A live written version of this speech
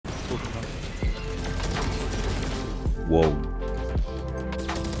Whoa.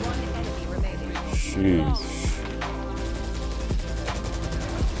 Sheesh.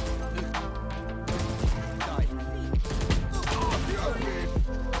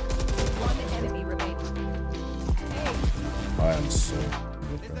 I am so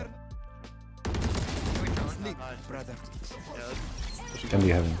good. Can be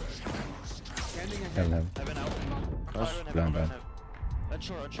heaven. Heaven. Blind.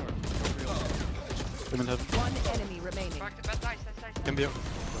 Unsure. One enemy remaining. Can be.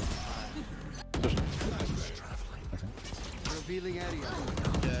 Revealing area.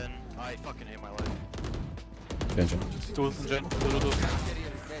 Jen, I fucking hate my life. Jen. Jen.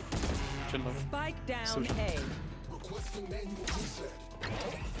 Spike down A.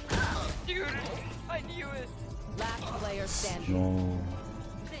 Dude, I knew it. Last player standing. No.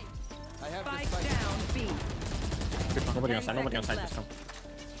 Spike down B. Nobody on side, just come.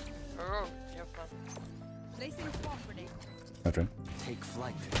 Oh, you have fun. Placing swamp grenade. My turn. Take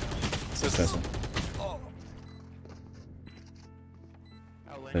flight. That's it.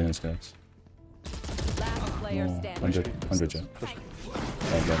 Playing this guys. Last player No. standing. 100 Jen. I'm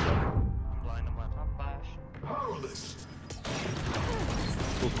blind. I'm flash.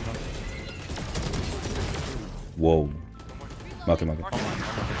 Whoa. Market.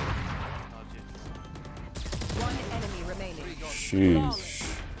 One enemy remaining. Sheesh.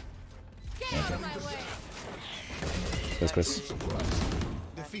 Okay. Let's Chris.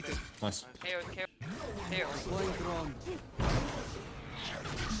 Defeated. Nice. KO. Deploying drone.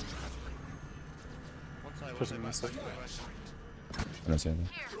 Pushing my side. I don't see anything.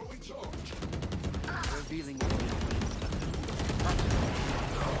 Revealing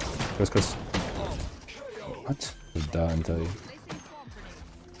Chris. What? Just die and tell you.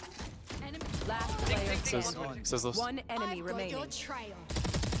 Last player standing. Says this. One enemy remaining.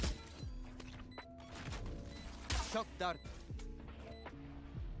 shock dart.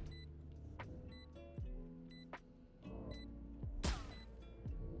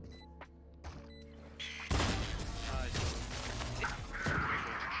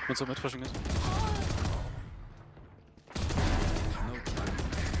 What's up, pushing us?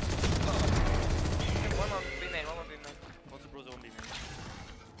 One on B main. What's the bros on B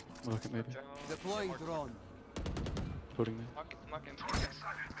main? Look at maybe. Deploying drone. Putting me. Mark him.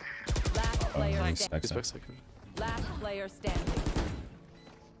 Last player Nice. standing. He's backside. Last player standing.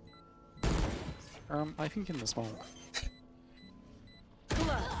 I think in the small.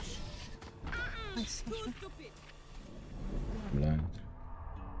 Clutch. Blind.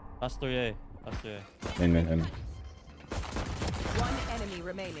 Last 3A. Main. One enemy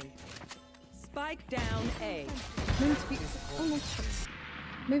remaining. Spike down A. Meant to be almost shot.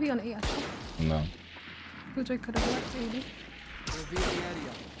 Maybe on A actually. No. Bujo could have left maybe. Revealing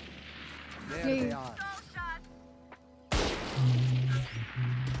area. There Yay. they are.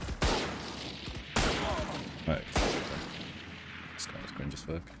 Right. This guy's cringe as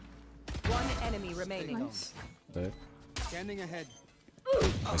fuck. One enemy remaining. Nice. Right. Scanning ahead.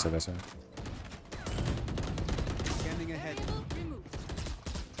 Nice. Scanning ahead.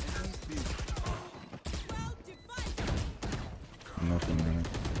 Nothing.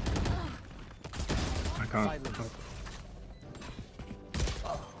 I can't. Silence.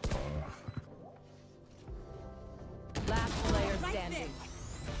 Last player standing.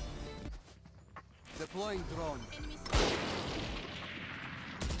 Deploying drone.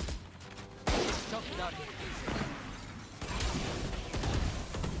 Shock dart.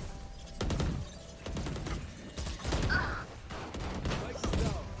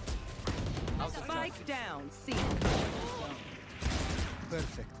 Spike down C.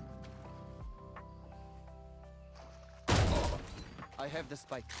 Perfect. I have the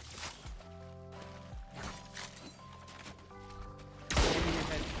spike. Scanning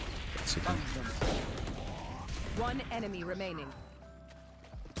ahead. That's okay. Found them. One enemy remaining.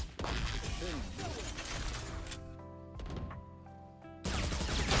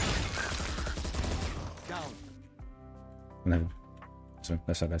 Down. 11. So,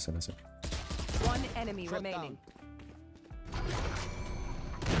 that's it. One enemy Shot remaining.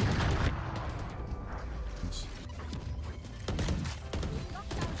 Nice.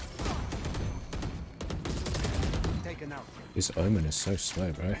 Taken out. This omen is so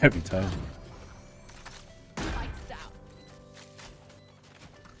slow, bro. Every time.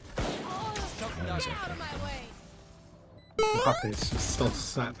 Shock Oh, dart. it's okay. Arctis just still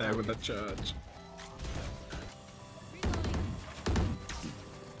sat there with the church.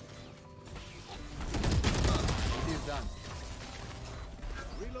 It is done.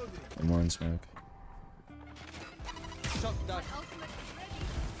 I'm one smoke. Shock dart.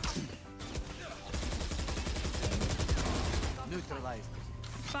 neutralized.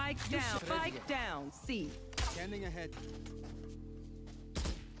 Spike down. Spike down. C. Scanning ahead.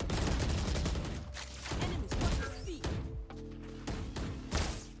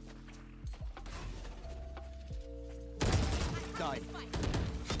 Die.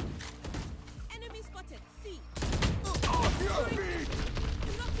 Enemy spotted. C.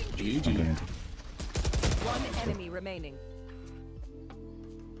 GG. One enemy remaining.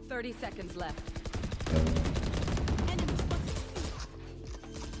 30 seconds left. Enemy spotted.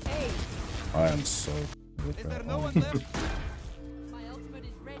 A. I am so good. Is there no one left? My ultimate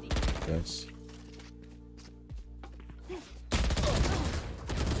is ready. Yes.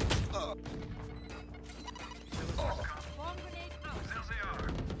 Bomb grenade out.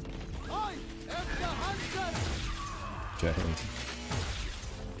 I am the hunter! Jet.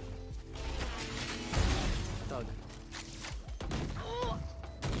 Dog.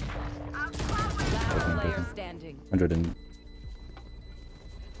 Last player standing. 100 and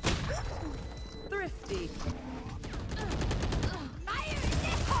Thrifty.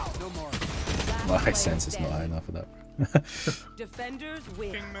 No more. Last my player sense is not high standing. enough for that. Defenders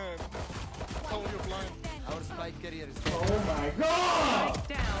win. Our spike carrier is Spike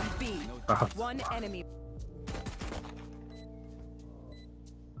down B. One enemy.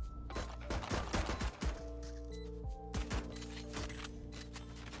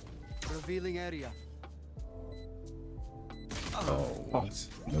 revealing area. Oh, what?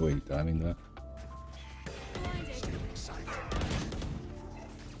 No way, I mean that.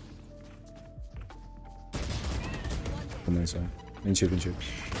 Come on, inside. In tube, in tube.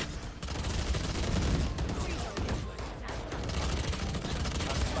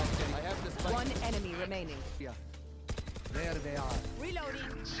 I have the spike. One enemy remaining. Area. There they are. Reloading.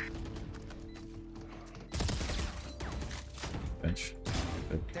 Bench.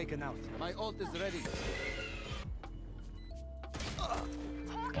 Good. Taken out. My ult is ready.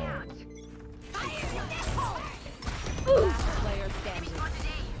 Last player standing.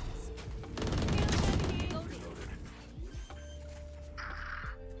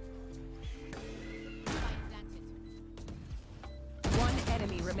 One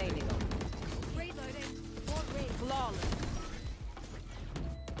enemy remaining. Flawless.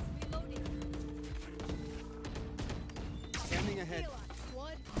 Scanning ahead.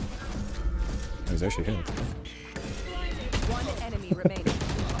 He's actually here. One enemy remaining.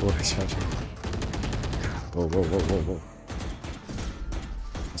 Oh, he's charging. Whoa, whoa, whoa, whoa, whoa.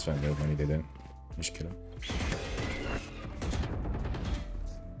 That's fine, no money, they don't. You should kill him.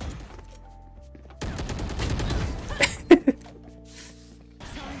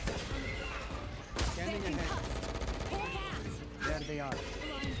 Scanning ahead. There they are.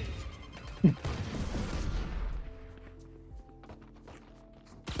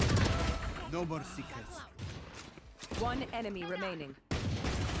 No more secrets. One enemy remaining.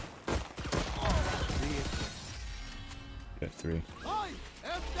 Get 3. I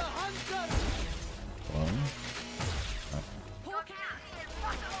am the hunter! 1.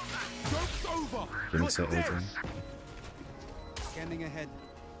 Joke's over! Didn't set everything. Scanning ahead.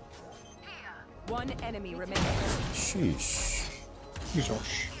 One enemy remaining. Sheesh.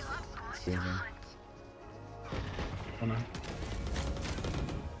 Josh. Good, man. Oh no.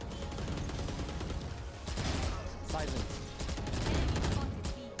 Silence.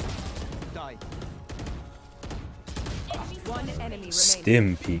 Die. One enemy remaining.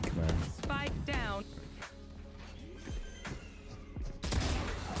 Stim peak, man. Spike down.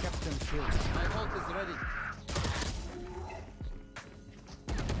 Kept them killed. My ult is ready.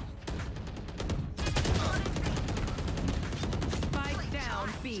 Spike down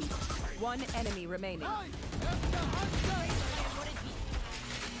B. One enemy remaining. I am the hunter!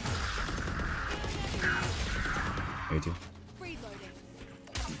 80.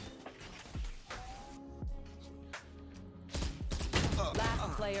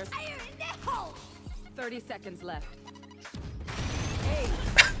 Last player. 30 seconds left. Hey,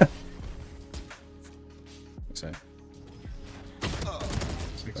 What's that?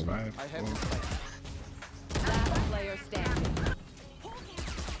 6-5. I have the spike. last player standing.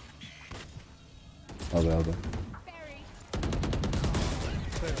 Elbow.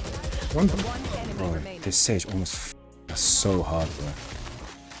 One. One enemy Bro, remaining. this Sage almost f***ing us so hard, bro.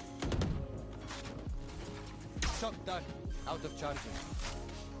 Shot done. Out of charges.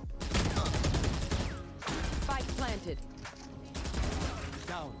 Spike planted.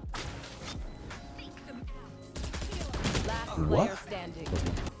 Down. Last What? player standing.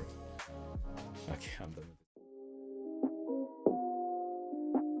 Okay, I'm done.